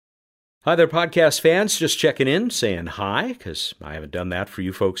Hi there, podcast fans. Just checking in, saying hi, because I haven't done that for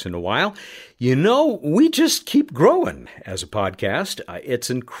you folks in a while. You know, we just keep growing as a podcast.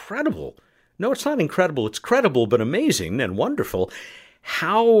 It's incredible. No, it's not incredible. It's credible, but amazing and wonderful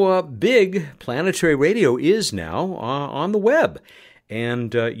how big Planetary Radio is now on the web.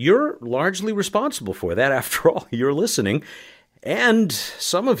 And you're largely responsible for that. After all, you're listening. And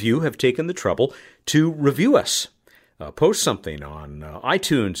some of you have taken the trouble to review us. Post something on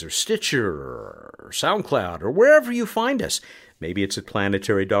iTunes or Stitcher or SoundCloud or wherever you find us. Maybe it's at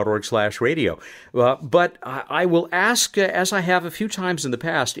planetary.org/radio. But I will ask, as I have a few times in the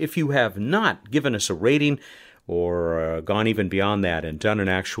past, if you have not given us a rating or gone even beyond that and done an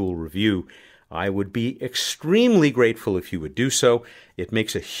actual review, I would be extremely grateful if you would do so. It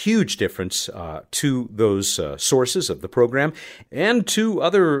makes a huge difference to those sources of the program and to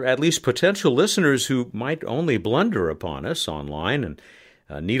other, at least potential listeners who might only blunder upon us online and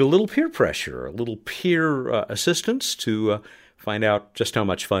need a little peer pressure, a little peer assistance to find out just how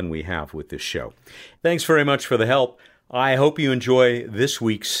much fun we have with this show. Thanks very much for the help. I hope you enjoy this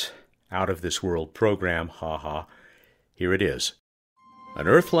week's Out of This World program. Here it is. An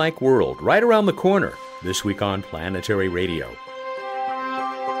Earth-like world right around the corner, this week on Planetary Radio.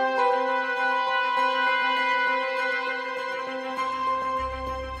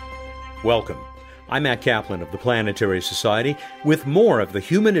 Welcome. I'm Matt Kaplan of the Planetary Society with more of the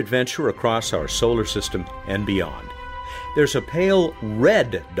human adventure across our solar system and beyond. There's a pale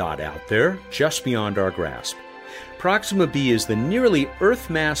red dot out there just beyond our grasp. Proxima b is the nearly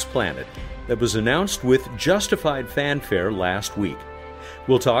Earth-mass planet that was announced with justified fanfare last week.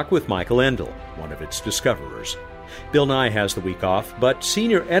 We'll talk with Michael Endel, one of its discoverers. Bill Nye has the week off, but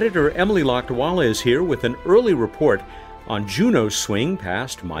senior editor Emily Lakdawalla is here with an early report on Juno's swing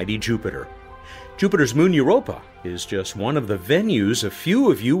past mighty Jupiter. Jupiter's moon Europa is just one of the venues a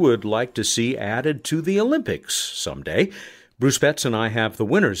few of you would like to see added to the Olympics someday. Bruce Betts and I have the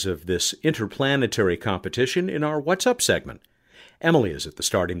winners of this interplanetary competition in our What's Up segment. Emily is at the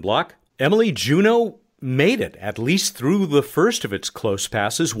starting block. Emily, Juno made it, at least through the first of its close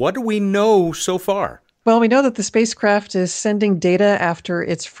passes. What do we know so far? Well, we know that the spacecraft is sending data after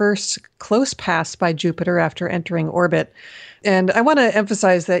its first close pass by Jupiter after entering orbit. And I want to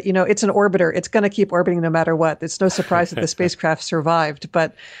emphasize that, it's an orbiter. It's going to keep orbiting no matter what. It's no surprise that the spacecraft survived.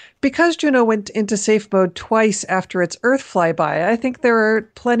 But because Juno went into safe mode twice after its Earth flyby, I think there are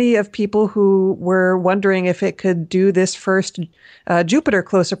plenty of people who were wondering if it could do this first Jupiter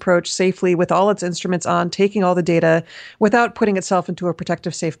close approach safely with all its instruments on, taking all the data without putting itself into a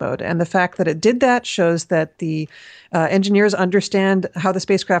protective safe mode. And the fact that it did that shows that the engineers understand how the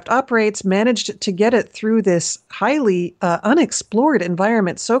spacecraft operates, managed to get it through this highly unexplored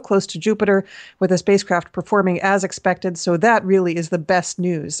environment so close to Jupiter with the spacecraft performing as expected. So that really is the best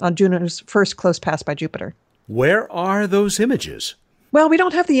news on Juno's first close pass by Jupiter. Where are those images? Well, we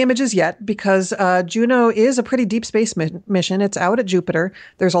don't have the images yet because Juno is a pretty deep space mission. It's out at Jupiter.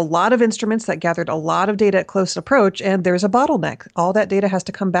 There's a lot of instruments that gathered a lot of data at close approach, and there's a bottleneck. All that data has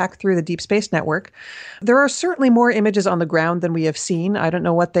to come back through the Deep Space Network. There are certainly more images on the ground than we have seen. I don't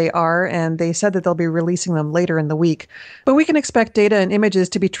know what they are, and they said that they'll be releasing them later in the week. But we can expect data and images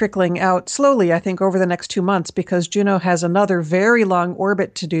to be trickling out slowly, I think, over the next 2 months because Juno has another very long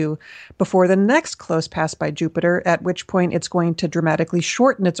orbit to do before the next close pass by Jupiter, at which point it's going to dramatically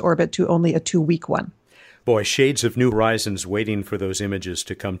shorten its orbit to only a 2-week one. Boy, shades of new horizons waiting for those images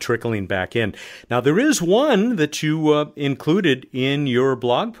to come trickling back in. Now, there is one that you included in your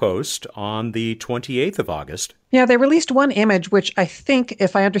blog post on the 28th of August. Yeah, they released one image, which I think,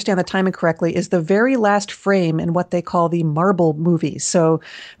 if I understand the timing correctly, is the very last frame in what they call the Marble movie. So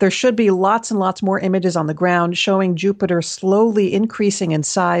there should be lots and lots more images on the ground showing Jupiter slowly increasing in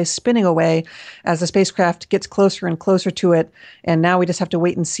size, spinning away as the spacecraft gets closer and closer to it. And now we just have to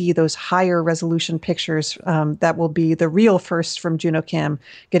wait and see those higher resolution pictures. That will be the real first from JunoCam,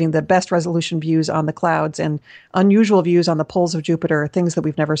 getting the best resolution views on the clouds and unusual views on the poles of Jupiter, things that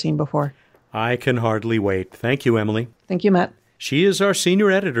we've never seen before. I can hardly wait. Thank you, Emily. Thank you, Matt. She is our senior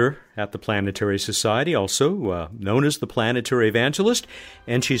editor at the Planetary Society, also known as the Planetary Evangelist,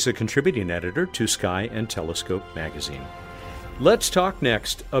 and she's a contributing editor to Sky and Telescope magazine. Let's talk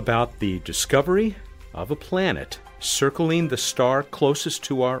next about the discovery of a planet circling the star closest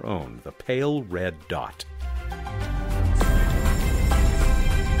to our own, the pale red dot.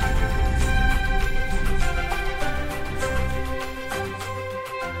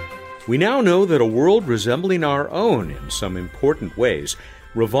 We now know that a world resembling our own in some important ways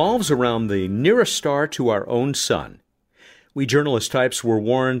revolves around the nearest star to our own sun. We journalist types were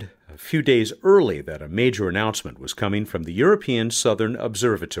warned a few days early that a major announcement was coming from the European Southern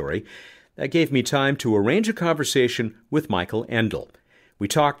Observatory. That gave me time to arrange a conversation with Michael Endel. We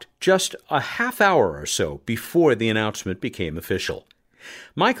talked just a half hour or so before the announcement became official.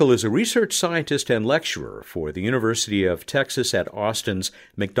 Michael is a research scientist and lecturer for the University of Texas at Austin's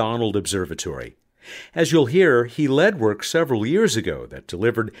McDonald Observatory. As you'll hear, he led work several years ago that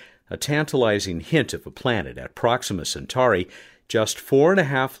delivered a tantalizing hint of a planet at Proxima Centauri, just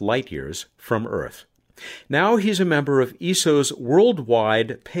 4.5 light-years from Earth. Now he's a member of ESO's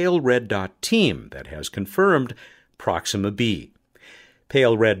worldwide Pale Red Dot team that has confirmed Proxima b.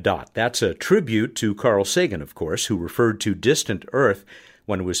 Pale Red Dot, that's a tribute to Carl Sagan, of course, who referred to distant Earth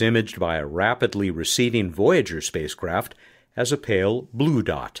when it was imaged by a rapidly receding Voyager spacecraft as a pale blue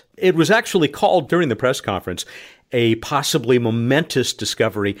dot. It was actually called during the press conference a possibly momentous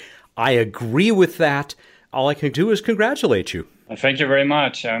discovery. I agree with that. All I can do is congratulate you. Thank you very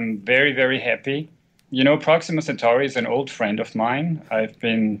much. I'm very, very happy. You know, Proxima Centauri is an old friend of mine. I've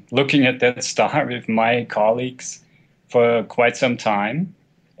been looking at that star with my colleagues for quite some time.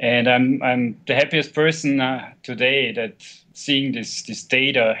 And I'm the happiest person today that seeing this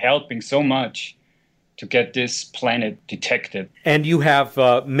data helping so much to get this planet detected. And you have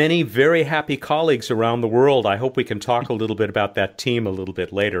many very happy colleagues around the world. I hope we can talk a little bit about that team a little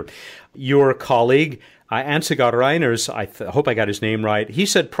bit later. Your colleague, Ansgar Reiners, I hope I got his name right, he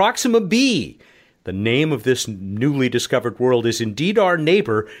said Proxima b, the name of this newly discovered world, is indeed our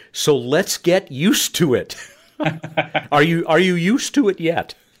neighbor, so let's get used to it. Are you used to it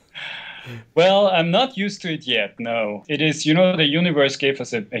yet? Well, I'm not used to it yet, no. It is, the universe gave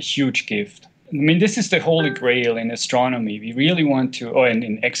us a huge gift. I mean, this is the holy grail in astronomy. We really want to, or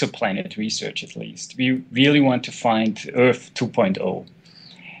in exoplanet research at least, we really want to find Earth 2.0.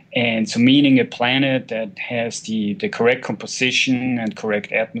 And so meaning a planet that has the correct composition and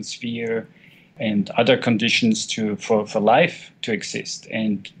correct atmosphere and other conditions for life to exist.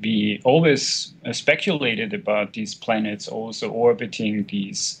 And we always speculated about these planets also orbiting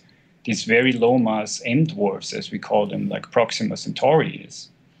these very low mass M dwarfs, as we call them, like Proxima Centauri is.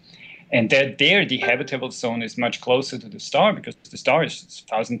 And that there, the habitable zone is much closer to the star because the star is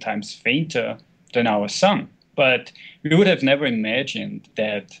 1,000 times fainter than our sun. But we would have never imagined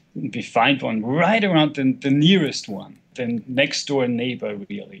that we find one right around the nearest one, the next door neighbor,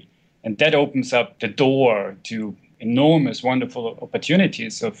 really. And that opens up the door to enormous, wonderful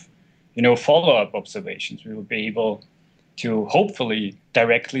opportunities of, follow-up observations. We will be able to hopefully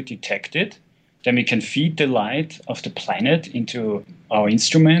directly detect it. Then we can feed the light of the planet into our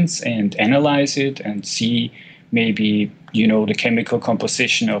instruments and analyze it and see maybe, the chemical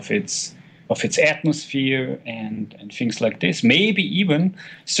composition of its atmosphere and things like this. Maybe even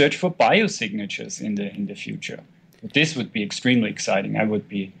search for biosignatures in the future. This would be extremely exciting. I would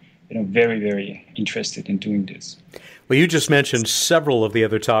be, very, very interested in doing this. Well, you just mentioned several of the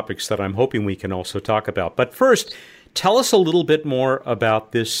other topics that I'm hoping we can also talk about. But first, tell us a little bit more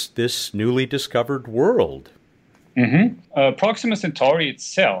about this newly discovered world. Mm-hmm. Proxima Centauri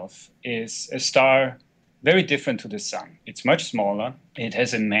itself is a star very different to the Sun. It's much smaller. It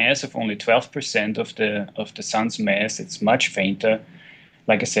has a mass of only 12% of the Sun's mass. It's much fainter.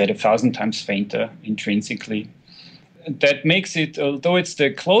 Like I said, 1,000 times fainter intrinsically. That makes it, although it's the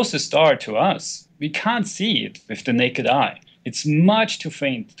closest star to us, we can't see it with the naked eye. It's much too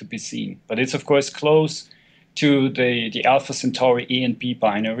faint to be seen. But it's, of course, close to the Alpha Centauri A and B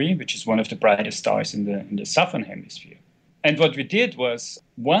binary, which is one of the brightest stars in the southern hemisphere. And what we did was,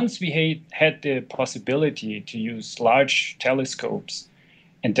 once we had the possibility to use large telescopes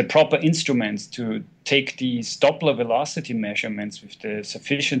and the proper instruments to take these Doppler velocity measurements with the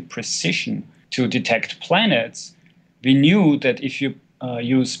sufficient precision to detect planets, we knew that if you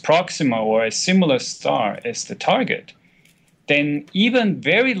use Proxima or a similar star as the target, then even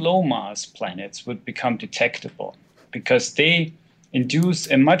very low mass planets would become detectable because they induce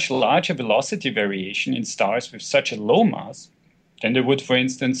a much larger velocity variation in stars with such a low mass than they would, for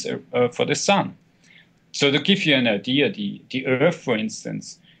instance, for the Sun. So to give you an idea, the Earth, for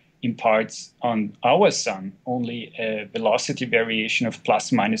instance, imparts on our Sun only a velocity variation of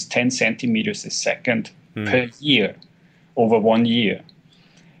plus minus 10 centimeters a second per year over 1 year.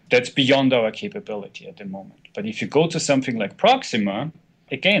 That's beyond our capability at the moment. But if you go to something like Proxima,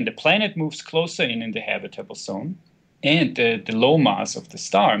 again, the planet moves closer in the habitable zone, and the low mass of the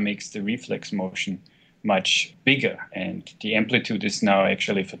star makes the reflex motion much bigger. And the amplitude is now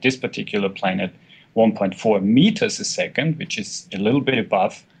actually, for this particular planet, 1.4 meters a second, which is a little bit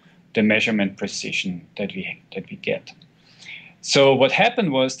above the measurement precision that we get. So what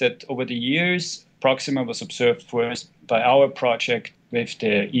happened was that over the years, Proxima was observed first by our project with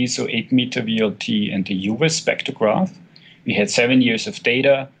the ESO 8-meter VLT and the UV spectrograph. We had 7 years of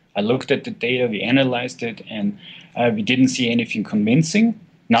data. I looked at the data, we analyzed it, and we didn't see anything convincing.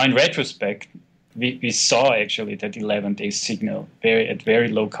 Now, in retrospect, we saw actually that 11-day signal at very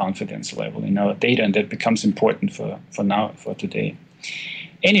low confidence level in our data, and that becomes important for today.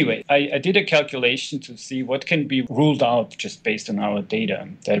 Anyway, I did a calculation to see what can be ruled out just based on our data.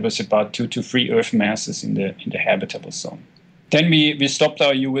 That was about 2 to 3 Earth masses in the habitable zone. Then we stopped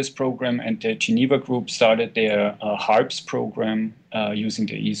our US program, and the Geneva group started their HARPS program using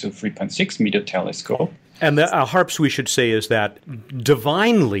the ESO 3.6 meter telescope. And the HARPS, we should say, is that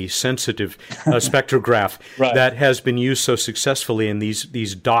divinely sensitive spectrograph right. that has been used so successfully in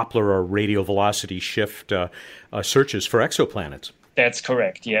these Doppler or radial velocity shift searches for exoplanets. That's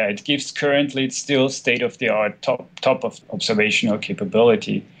correct. Yeah, it gives currently, it's still state-of-the-art, top of observational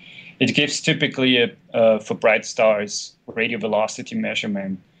capability. It gives typically, for bright stars, radial velocity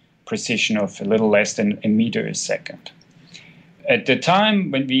measurement precision of a little less than a meter a second. At the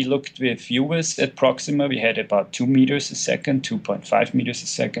time when we looked with UVIS at Proxima, we had about 2 meters a second, 2.5 meters a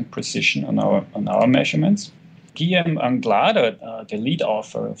second precision on our measurements. Guillaume Anglada, the lead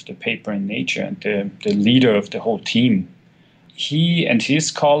author of the paper in Nature and the leader of the whole team, he and his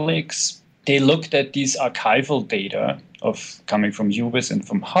colleagues, they looked at these archival data coming from UVIS and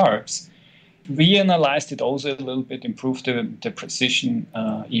from HARPS. We analyzed it also a little bit, improved the precision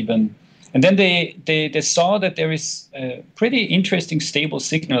even. And then they saw that there is a pretty interesting stable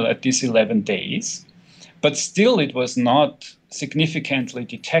signal at these 11 days, but still it was not significantly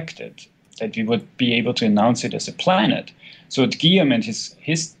detected that we would be able to announce it as a planet. So what Guillaume and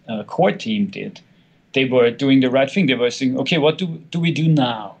his core team did, they were doing the right thing. They were saying, okay, what do we do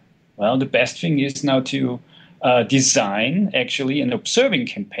now? Well, the best thing is now to design actually an observing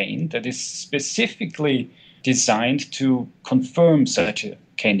campaign that is specifically designed to confirm such a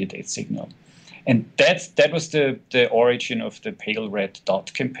candidate signal. And that was the origin of the Pale Red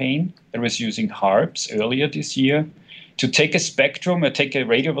Dot campaign that was using HARPS earlier this year to take a spectrum, take a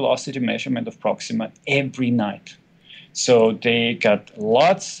radio velocity measurement of Proxima every night. So they got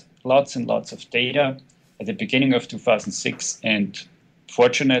lots and lots of data at the beginning of 2006, and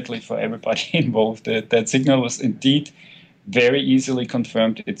fortunately for everybody involved, that signal was indeed very easily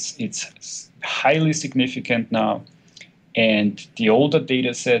confirmed. It's highly significant now. And the older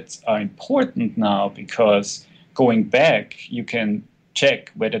data sets are important now because going back, you can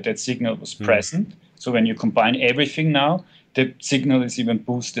check whether that signal was present. So when you combine everything now, the signal is even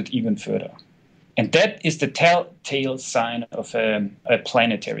boosted even further. And that is the telltale sign of a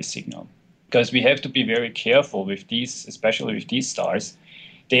planetary signal, because we have to be very careful with these, especially with these stars.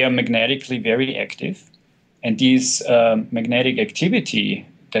 They are magnetically very active, and these magnetic activity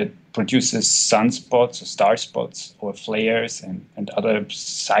that produces sunspots or star spots or flares and other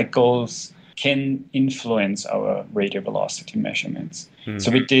cycles can influence our radio velocity measurements. So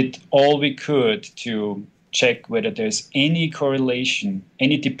we did all we could to check whether there's any correlation,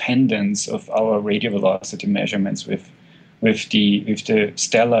 any dependence of our radio velocity measurements with the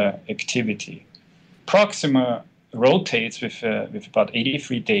stellar activity. Proxima rotates with about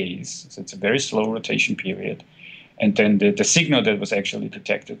 83 days, so it's a very slow rotation period. And then the signal that was actually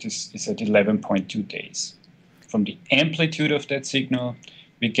detected is at 11.2 days. From the amplitude of that signal,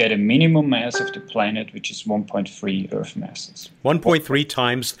 we get a minimum mass of the planet, which is 1.3 Earth masses. 1.3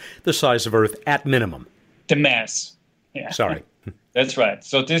 times the size of Earth at minimum. The mass. Yeah. Sorry. That's right.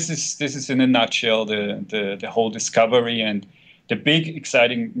 So this is in a nutshell the whole discovery. And the big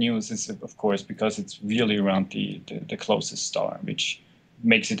exciting news is, of course, because it's really around the closest star, which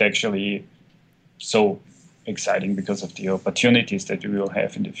makes it actually so exciting because of the opportunities that we will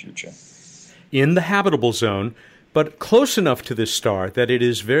have in the future. In the habitable zone, but close enough to this star that it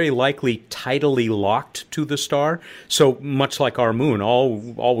is very likely tidally locked to the star. So much like our moon,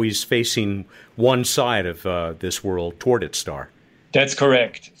 always facing one side of this world toward its star. That's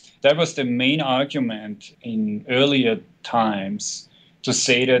correct. That was the main argument in earlier times, to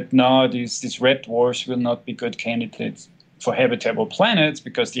say that no, these red dwarfs will not be good candidates for habitable planets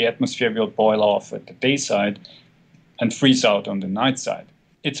because the atmosphere will boil off at the day side and freeze out on the night side.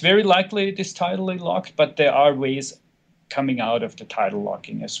 It's very likely it is tidally locked, but there are ways coming out of the tidal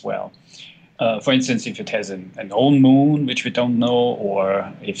locking as well. For instance, if it has an own moon, which we don't know,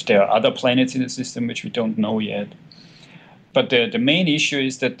 or if there are other planets in the system which we don't know yet. But the main issue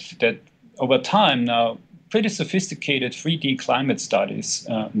is that over time now, pretty sophisticated 3D climate studies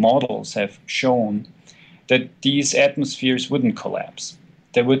models have shown that these atmospheres wouldn't collapse.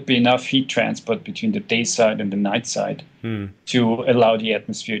 There would be enough heat transport between the day side and the night side to allow the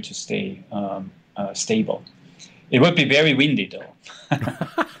atmosphere to stay stable. It would be very windy, though.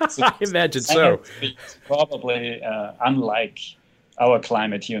 I imagine so. It's probably unlike our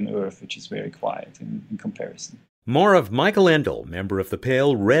climate here on Earth, which is very quiet in comparison. More of Michael Endel, member of the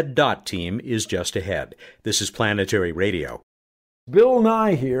Pale Red Dot team, is just ahead. This is Planetary Radio. Bill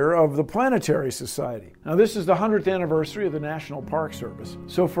Nye here of the Planetary Society. Now, this is the 100th anniversary of the National Park Service.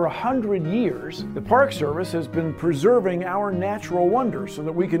 So for 100 years, the Park Service has been preserving our natural wonders so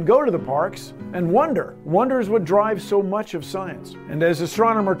that we can go to the parks and wonder. Wonder is what drives so much of science. And as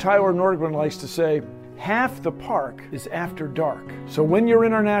astronomer Tyler Nordgren likes to say, half the park is after dark. So when you're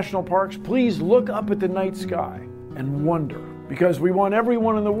in our national parks, please look up at the night sky and wonder, because we want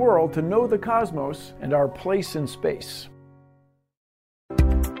everyone in the world to know the cosmos and our place in space.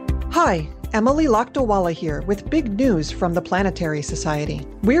 Hi, Emily Lakdawala here with big news from the Planetary Society.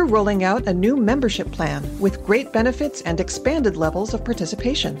 We're rolling out a new membership plan with great benefits and expanded levels of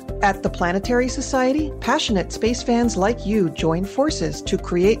participation. At the Planetary Society, passionate space fans like you join forces to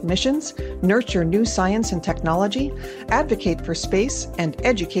create missions, nurture new science and technology, advocate for space, and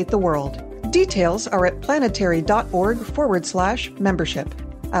educate the world. Details are at planetary.org/membership.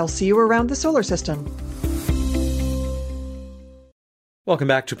 I'll see you around the solar system. Welcome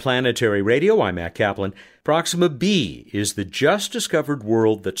back to Planetary Radio. I'm Matt Kaplan. Proxima b is the just-discovered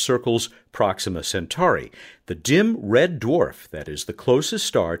world that circles Proxima Centauri, the dim red dwarf that is the closest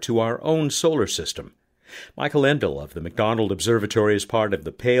star to our own solar system. Michael Endel of the McDonald Observatory is part of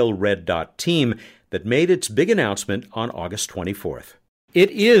the Pale Red Dot team that made its big announcement on August 24th.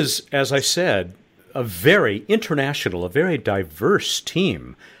 It is, as I said, a very international, a very diverse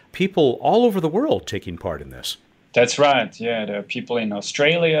team. People all over the world taking part in this. That's right. Yeah, there are people in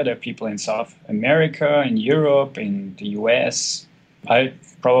Australia, there are people in South America, in Europe, in the US. I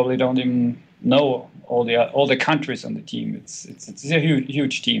probably don't even know all the countries on the team. It's a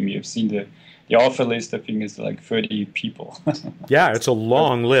huge team. You've seen the offer list. I think is like 30 people. Yeah, it's a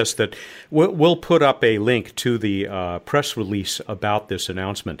long list that we'll put up a link to the press release about this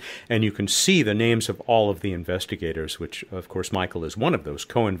announcement, and you can see the names of all of the investigators, which, of course, Michael is one of those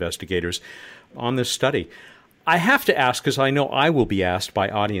co-investigators on this study. I have to ask, because I know I will be asked by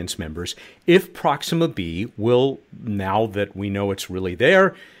audience members, if Proxima b will, now that we know it's really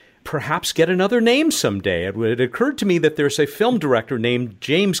there, perhaps get another name someday. It occurred to me that there's a film director named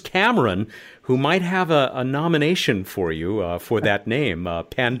James Cameron who might have a nomination for you for that name,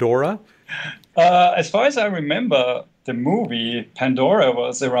 Pandora. As far as I remember, the movie Pandora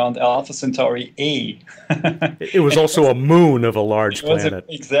was around Alpha Centauri A. It was also a moon of a large planet.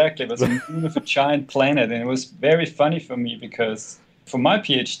 Exactly. It was a moon of a giant planet. And it was very funny for me because for my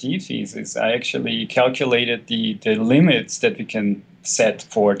PhD thesis, I actually calculated the limits that we can set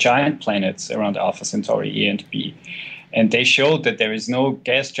for giant planets around Alpha Centauri A and B. And they showed that there is no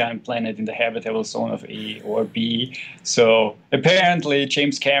gas giant planet in the habitable zone of A or B. So apparently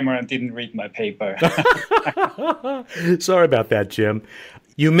James Cameron didn't read my paper. Sorry about that, Jim.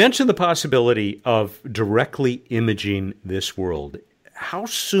 You mentioned the possibility of directly imaging this world. How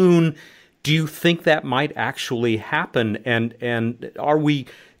soon do you think that might actually happen? And are we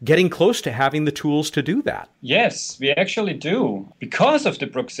getting close to having the tools to do that? Yes, we actually do. Because of the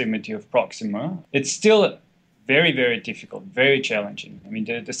proximity of Proxima, it's still very, very difficult, very challenging. I mean,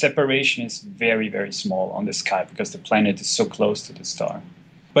 the separation is very, very small on the sky because the planet is so close to the star.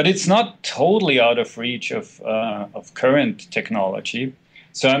 But it's not totally out of reach of current technology.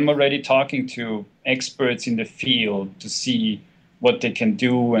 So I'm already talking to experts in the field to see what they can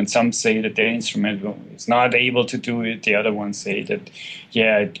do, and some say that their instrument is not able to do it. The other ones say that,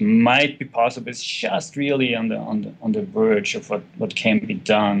 yeah, it might be possible. It's just really on the verge of what can be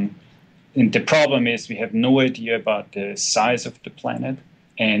done. And the problem is we have no idea about the size of the planet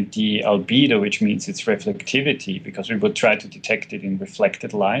and the albedo, which means its reflectivity, because we would try to detect it in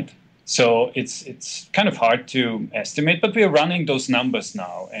reflected light. So it's kind of hard to estimate, but we are running those numbers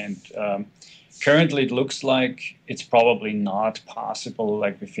now. And currently it looks like it's probably not possible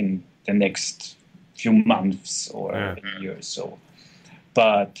like within the next few months or a year or so.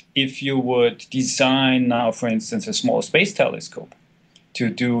 But if you would design now, for instance, a small space telescope to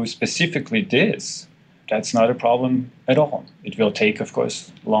do specifically this, that's not a problem at all. It will take, of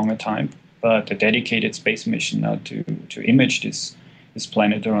course, longer time, but a dedicated space mission now to image this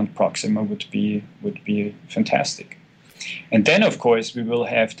planet around Proxima would be fantastic. And then, of course, we will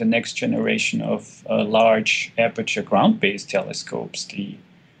have the next generation of large aperture ground-based telescopes.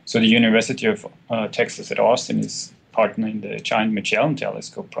 So the University of Texas at Austin is partnering the Giant Magellan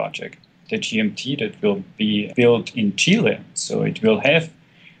Telescope project, the GMT, that will be built in Chile. So it will have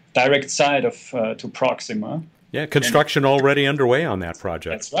direct sight to Proxima. Yeah, construction already underway on that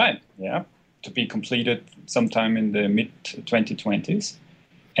project. That's right, yeah. to be completed sometime in the mid-2020s.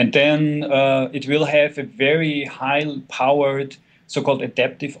 And then it will have a very high-powered so-called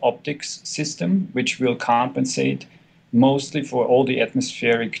adaptive optics system, which will compensate mostly for all the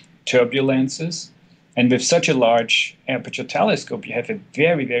atmospheric turbulences. And with such a large aperture telescope, you have a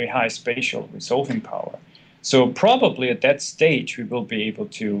very, very high spatial resolving power. So probably at that stage, we will be able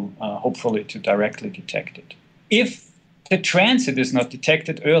to, hopefully, to directly detect it. If the transit is not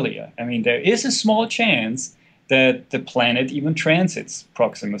detected earlier, I mean, there is a small chance that the planet even transits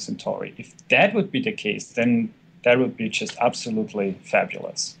Proxima Centauri. If that would be the case, then that would be just absolutely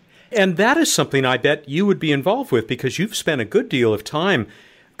fabulous. And that is something I bet you would be involved with, because you've spent a good deal of time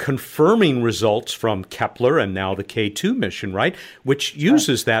confirming results from Kepler and now the K2 mission, right? Which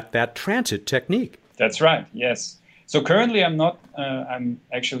uses that transit technique. That's right, yes. So currently I'm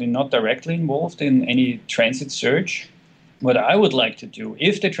actually not directly involved in any transit search. What I would like to do,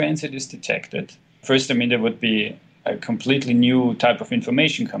 if the transit is detected, first, I mean, there would be a completely new type of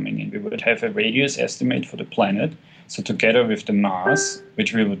information coming in. We would have a radius estimate for the planet. So together with the mass,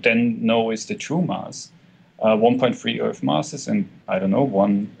 which we would then know is the true mass, 1.3 Earth masses and,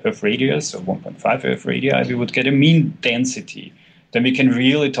 1 Earth radius or 1.5 Earth radii, we would get a mean density. Then we can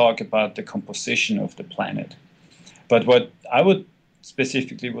really talk about the composition of the planet. But what I would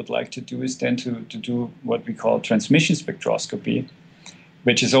specifically would like to do is then to do what we call transmission spectroscopy,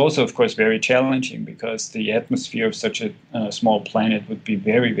 which is also, of course, very challenging because the atmosphere of such a small planet would be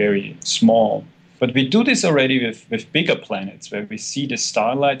very, very small. But we do this already with bigger planets, where we see the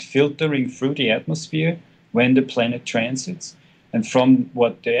starlight filtering through the atmosphere when the planet transits. And from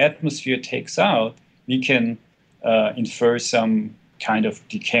what the atmosphere takes out, we can infer some kind of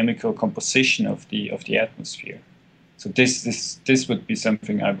the chemical composition of the atmosphere. So this would be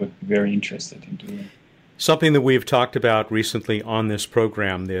something I would be very interested in doing. Something that we've talked about recently on this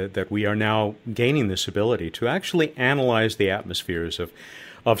program, that we are now gaining this ability to actually analyze the atmospheres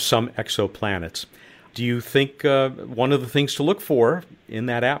of some exoplanets. Do you think one of the things to look for in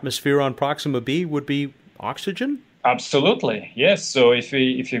that atmosphere on Proxima b would be oxygen? Absolutely, yes. So if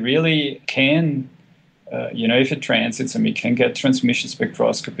we really can, if it transits and we can get transmission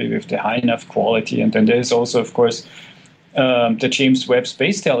spectroscopy with the high enough quality, and then there's also, of course, the James Webb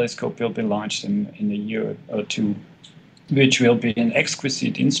Space Telescope will be launched in a year or two, which will be an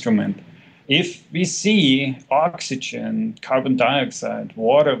exquisite instrument. If we see oxygen, carbon dioxide,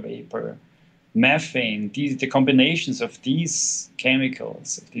 water vapor, methane, the combinations of these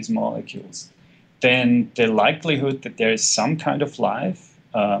chemicals, of these molecules, then the likelihood that there is some kind of life,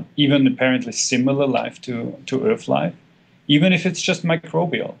 even apparently similar life to Earth life, even if it's just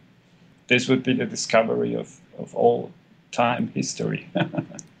microbial, this would be the discovery of all time history.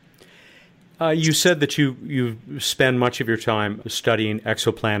 You said that you spend much of your time studying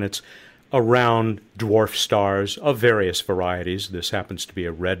exoplanets around dwarf stars of various varieties. This happens to be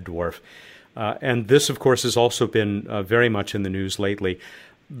a red dwarf. And this, of course, has also been very much in the news lately.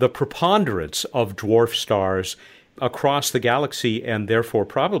 The preponderance of dwarf stars across the galaxy and therefore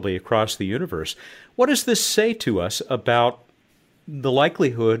probably across the universe. What does this say to us about the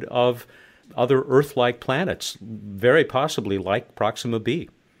likelihood of other Earth-like planets, very possibly like Proxima b?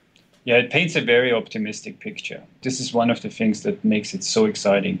 Yeah, it paints a very optimistic picture. This is one of the things that makes it so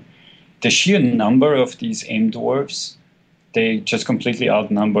exciting. The sheer number of these M dwarfs, they just completely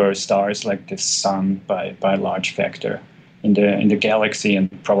outnumber stars like the Sun by a large factor in the galaxy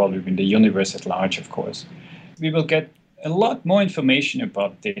and probably in the universe at large, of course. We will get a lot more information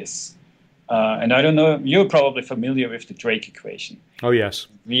about this. And I don't know, you're probably familiar with the Drake equation. Oh, yes.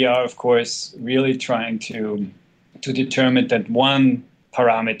 We are, of course, really trying to determine that one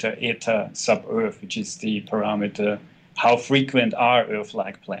parameter, eta sub-Earth, which is the parameter how frequent are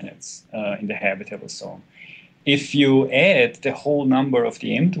Earth-like planets in the habitable zone. If you add the whole number of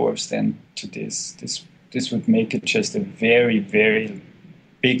the M dwarfs then to this would make it just a very, very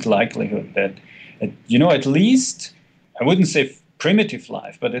big likelihood that, at least, I wouldn't say primitive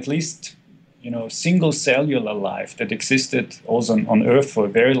life, but at least, single cellular life that existed also on Earth for a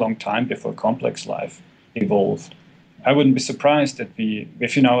very long time before complex life evolved. I wouldn't be surprised that we,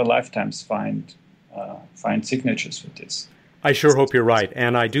 within our lifetimes, find signatures for this. I sure hope you're right.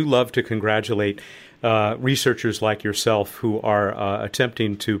 And I do love to congratulate researchers like yourself who are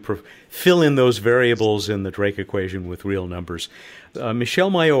attempting to fill in those variables in the Drake equation with real numbers. Michel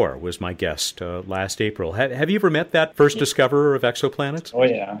Mayor was my guest last April. Have you ever met that first discoverer of exoplanets? Oh,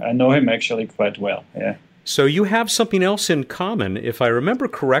 yeah. I know him actually quite well, yeah. So you have something else in common. If I remember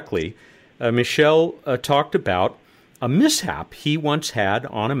correctly, Michel talked about a mishap he once had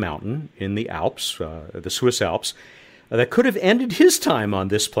on a mountain in the Alps, the Swiss Alps, that could have ended his time on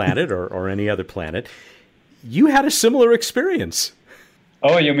this planet or any other planet. You had a similar experience.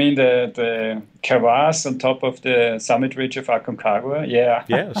 Oh, you mean the crevasse on top of the summit ridge of Aconcagua? Yeah.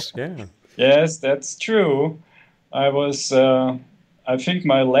 Yes, yeah. Yes, that's true. I think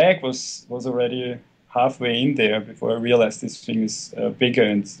my leg was already halfway in there before I realized this thing is bigger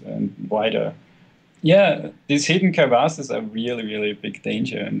and wider. Yeah, these hidden crevasses are really, really a big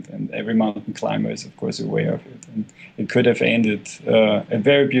danger, and every mountain climber is, of course, aware of it. And it could have ended a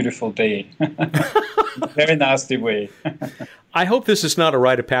very beautiful day, in a very nasty way. I hope this is not a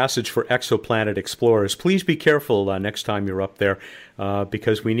rite of passage for exoplanet explorers. Please be careful next time you're up there,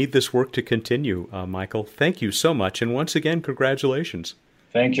 because we need this work to continue. Michael, thank you so much, and once again, congratulations.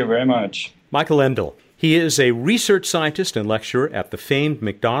 Thank you very much. Michael Endel. He is a research scientist and lecturer at the famed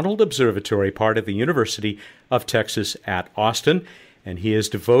McDonald Observatory, part of the University of Texas at Austin, and he has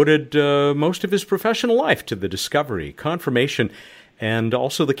devoted most of his professional life to the discovery, confirmation, and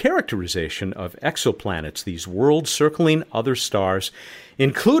also the characterization of exoplanets, these world-circling other stars,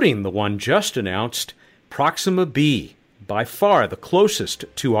 including the one just announced, Proxima b, by far the closest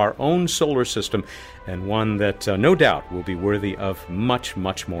to our own solar system, and one that no doubt will be worthy of much,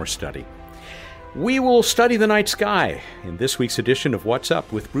 much more study. We will study the night sky in this week's edition of What's Up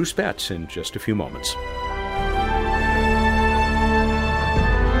with Bruce Betts in just a few moments.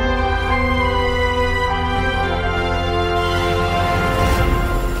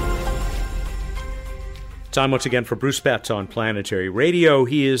 Time once again for Bruce Betts on Planetary Radio.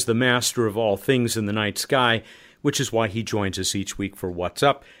 He is the master of all things in the night sky, which is why he joins us each week for What's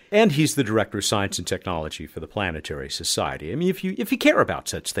Up, and he's the Director of Science and Technology for the Planetary Society. I mean, if you care about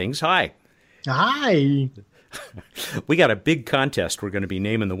such things, hi. Hi. We got a big contest we're going to be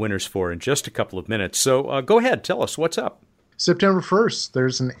naming the winners for in just a couple of minutes, so go ahead, tell us what's up. September 1st,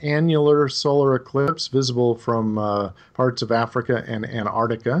 there's an annular solar eclipse visible from parts of Africa and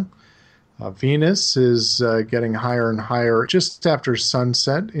Antarctica. Venus is getting higher and higher just after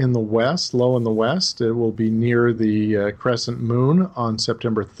sunset in the west, low in the west. It will be near the crescent moon on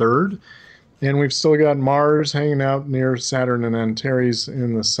September 3rd. And we've still got Mars hanging out near Saturn and Antares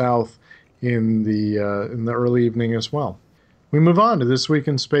in the south in the early evening as well. We move on to This Week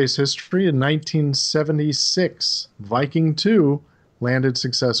in Space History. In 1976, Viking 2 landed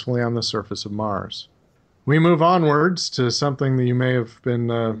successfully on the surface of Mars. We move onwards to something that you may have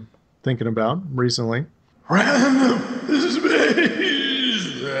been thinking about recently. Random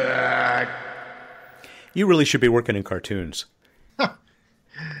Space Fact. You really should be working in cartoons.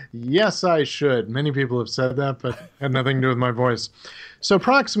 Yes, I should. Many people have said that, but had nothing to do with my voice. So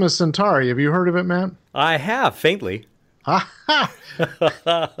Proxima Centauri, have you heard of it, Matt? I have, faintly.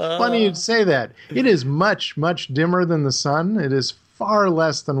 Funny you'd say that. It is much, much dimmer than the sun. It is far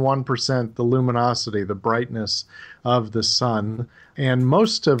less than 1% the luminosity, the brightness of the sun. And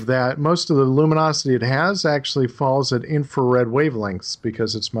most of the luminosity it has actually falls at infrared wavelengths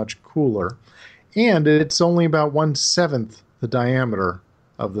because it's much cooler. And it's only about 1/7 the diameter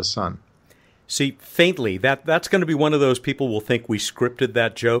of the sun. See, faintly, that's going to be one of those people will think we scripted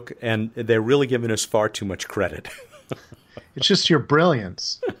that joke, and they're really giving us far too much credit. It's just your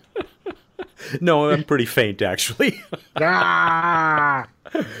brilliance. No, I'm pretty faint, actually. All right,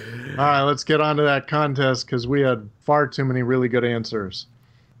 let's get on to that contest because we had far too many really good answers.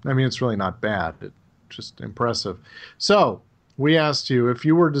 I mean, it's really not bad. It's just impressive. So we asked you, if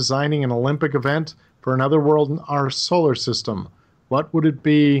you were designing an Olympic event for another world in our solar system, what would it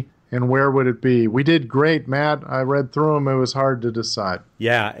be and where would it be? We did great, Matt. I read through them. It was hard to decide.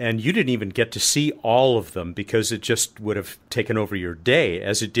 Yeah, and you didn't even get to see all of them because it just would have taken over your day,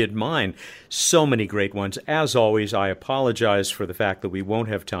 as it did mine. So many great ones. As always, I apologize for the fact that we won't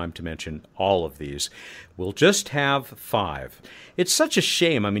have time to mention all of these. We'll just have 5. It's such a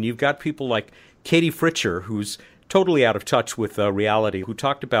shame. I mean, you've got people like Katie Fritcher, who's totally out of touch with reality, who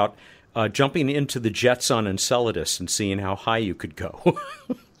talked about jumping into the jets on Enceladus and seeing how high you could go.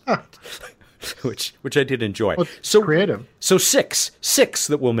 which I did enjoy. Well, so creative. So six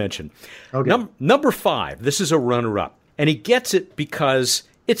that we'll mention. Okay. Number 5. This is a runner-up, and he gets it because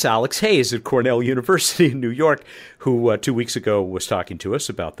it's Alex Hayes at Cornell University in New York, who 2 weeks ago was talking to us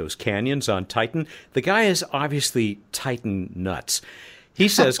about those canyons on Titan. The guy is obviously Titan nuts. He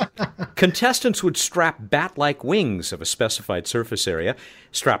says contestants would strap bat-like wings of a specified surface area,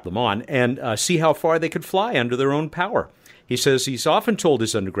 strap them on, and see how far they could fly under their own power. He says he's often told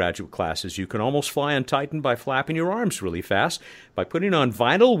his undergraduate classes you can almost fly on Titan by flapping your arms really fast. By putting on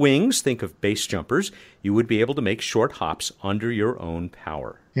vinyl wings, think of base jumpers, you would be able to make short hops under your own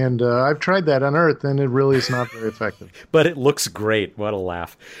power. And I've tried that on Earth, and it really is not very effective. But it looks great. What a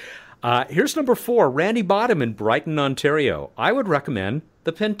laugh. Here's number 4, Randy Bottom in Brighton, Ontario. I would recommend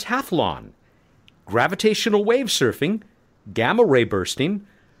the pentathlon. Gravitational wave surfing, gamma ray bursting,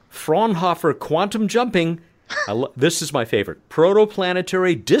 Fraunhofer quantum jumping. This is my favorite.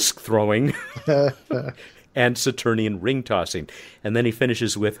 Protoplanetary disc throwing and Saturnian ring tossing. And then he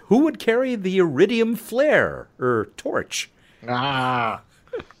finishes with, who would carry the iridium flare or torch?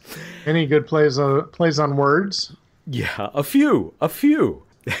 Any good plays on words? Yeah, a few.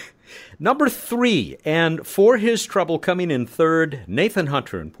 Number 3, and for his trouble coming in third, Nathan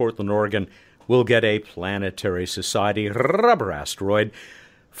Hunter in Portland, Oregon will get a Planetary Society rubber asteroid.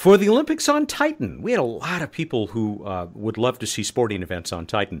 For the Olympics on Titan, we had a lot of people who would love to see sporting events on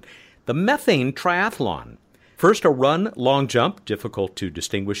Titan. The methane triathlon. First, a run, long jump, difficult to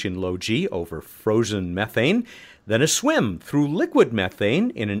distinguish in low G over frozen methane. Then a swim through liquid methane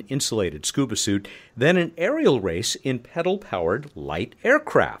in an insulated scuba suit. Then an aerial race in pedal-powered light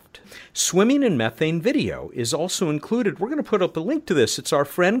aircraft. Swimming in methane video is also included. We're going to put up a link to this. It's our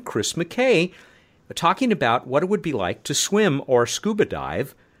friend Chris McKay talking about what it would be like to swim or scuba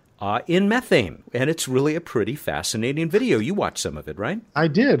dive in methane. And it's really a pretty fascinating video. You watched some of it, right? I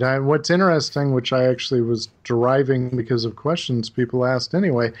did. What's interesting, which I actually was deriving because of questions people asked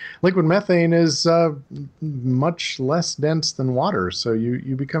anyway, liquid methane is much less dense than water, so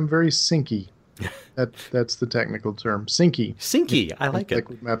you become very sinky. That's the technical term. Sinky. Sinky. I like it.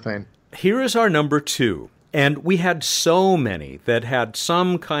 Liquid methane. Here is our number 2. And we had so many that had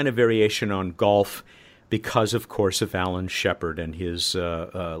some kind of variation on golf because, of course, of Alan Shepard and his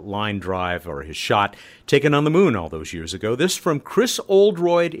line drive or his shot taken on the moon all those years ago. This from Chris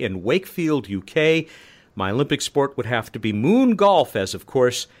Oldroyd in Wakefield, UK. My Olympic sport would have to be moon golf, as, of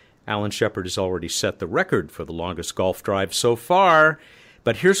course, Alan Shepard has already set the record for the longest golf drive so far.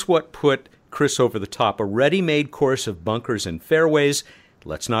 But here's what put Chris over the top. A ready-made course of bunkers and fairways.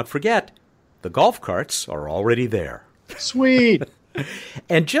 Let's not forget, the golf carts are already there. Sweet.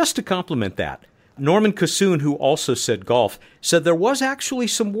 And just to complement that, Norman Cassoon, who also said golf, said there was actually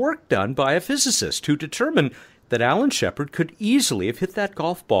some work done by a physicist to determine that Alan Shepard could easily have hit that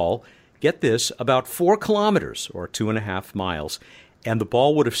golf ball, get this, about 4 kilometers or 2.5 miles, and the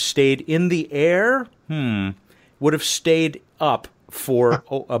ball would have stayed in the air, would have stayed up for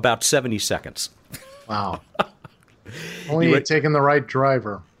about 70 seconds. Wow. Only taking the right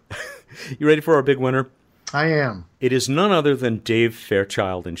driver. You ready for our big winner? I am. It is none other than Dave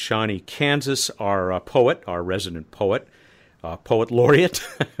Fairchild in Shawnee, Kansas, our poet, our resident poet, poet laureate.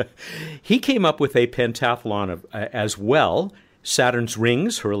 He came up with a pentathlon as well. Saturn's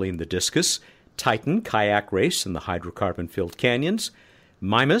rings, hurling the discus, Titan, kayak race in the hydrocarbon-filled canyons,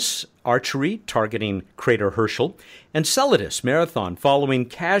 Mimas, archery, targeting Crater Herschel, and Enceladus marathon following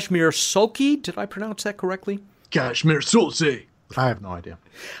Kashmir Sulky. Did I pronounce that correctly? Kashmir Sulky. I have no idea.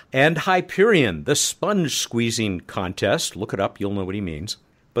 And Hyperion, the sponge squeezing contest. Look it up, you'll know what he means.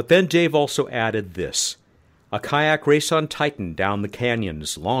 But then Dave also added this. A kayak race on Titan down the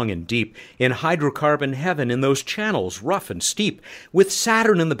canyons, long and deep, in hydrocarbon heaven in those channels, rough and steep. With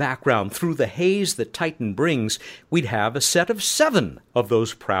Saturn in the background, through the haze that Titan brings, we'd have a set of 7 of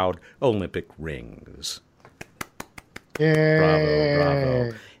those proud Olympic rings. Yay. Bravo,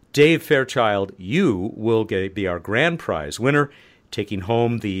 bravo. Dave Fairchild, you will be our grand prize winner, taking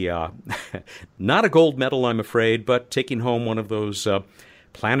home the, not a gold medal, I'm afraid, but taking home one of those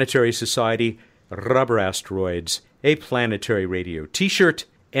Planetary Society rubber asteroids, a Planetary Radio t-shirt,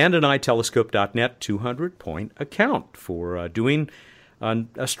 and an iTelescope.net 200-point account for doing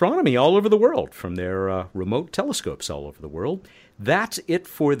astronomy all over the world from their remote telescopes all over the world. That's it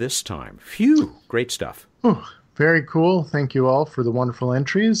for this time. Phew, great stuff. Very cool. Thank you all for the wonderful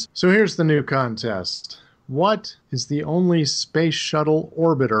entries. So here's the new contest. What is the only space shuttle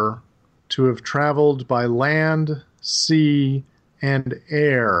orbiter to have traveled by land, sea, and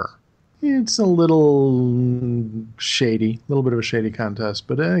air? It's a little shady, a little bit of a shady contest,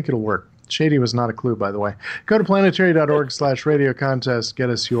 but I think it'll work. Shady was not a clue, by the way. Go to planetary.org/radio contest. Get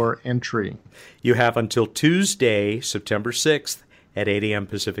us your entry. You have until Tuesday, September 6th at 8 a.m.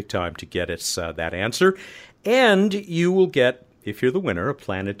 Pacific time to get us that answer. And you will get, if you're the winner, a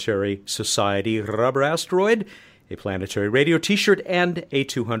Planetary Society rubber asteroid, a Planetary Radio t-shirt, and a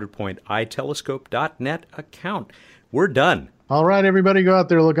 200-point iTelescope.net account. We're done. All right, everybody, go out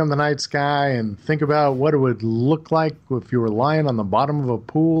there, look on the night sky, and think about what it would look like if you were lying on the bottom of a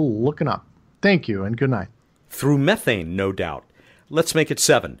pool looking up. Thank you, and good night. Through methane, no doubt. Let's make it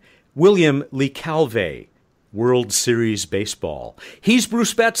 7. William LeCalve, World Series Baseball. He's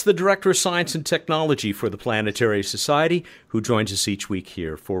Bruce Betts, the Director of Science and Technology for the Planetary Society, who joins us each week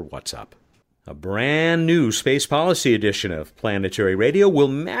here for What's Up. A brand new space policy edition of Planetary Radio will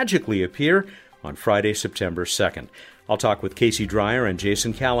magically appear on Friday, September 2nd. I'll talk with Casey Dreyer and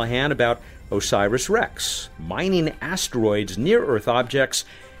Jason Callahan about OSIRIS-REx, mining asteroids, near-Earth objects,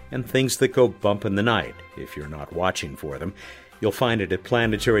 and things that go bump in the night if you're not watching for them. You'll find it at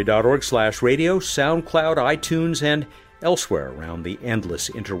planetary.org/radio, SoundCloud, iTunes, and elsewhere around the endless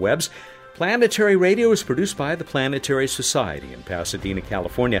interwebs. Planetary Radio is produced by the Planetary Society in Pasadena,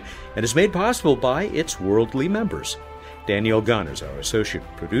 California, and is made possible by its worldly members. Danielle Gunn is our associate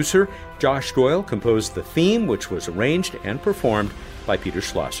producer. Josh Doyle composed the theme, which was arranged and performed by Peter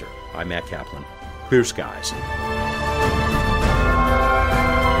Schlosser. I'm Matt Kaplan. Clear skies.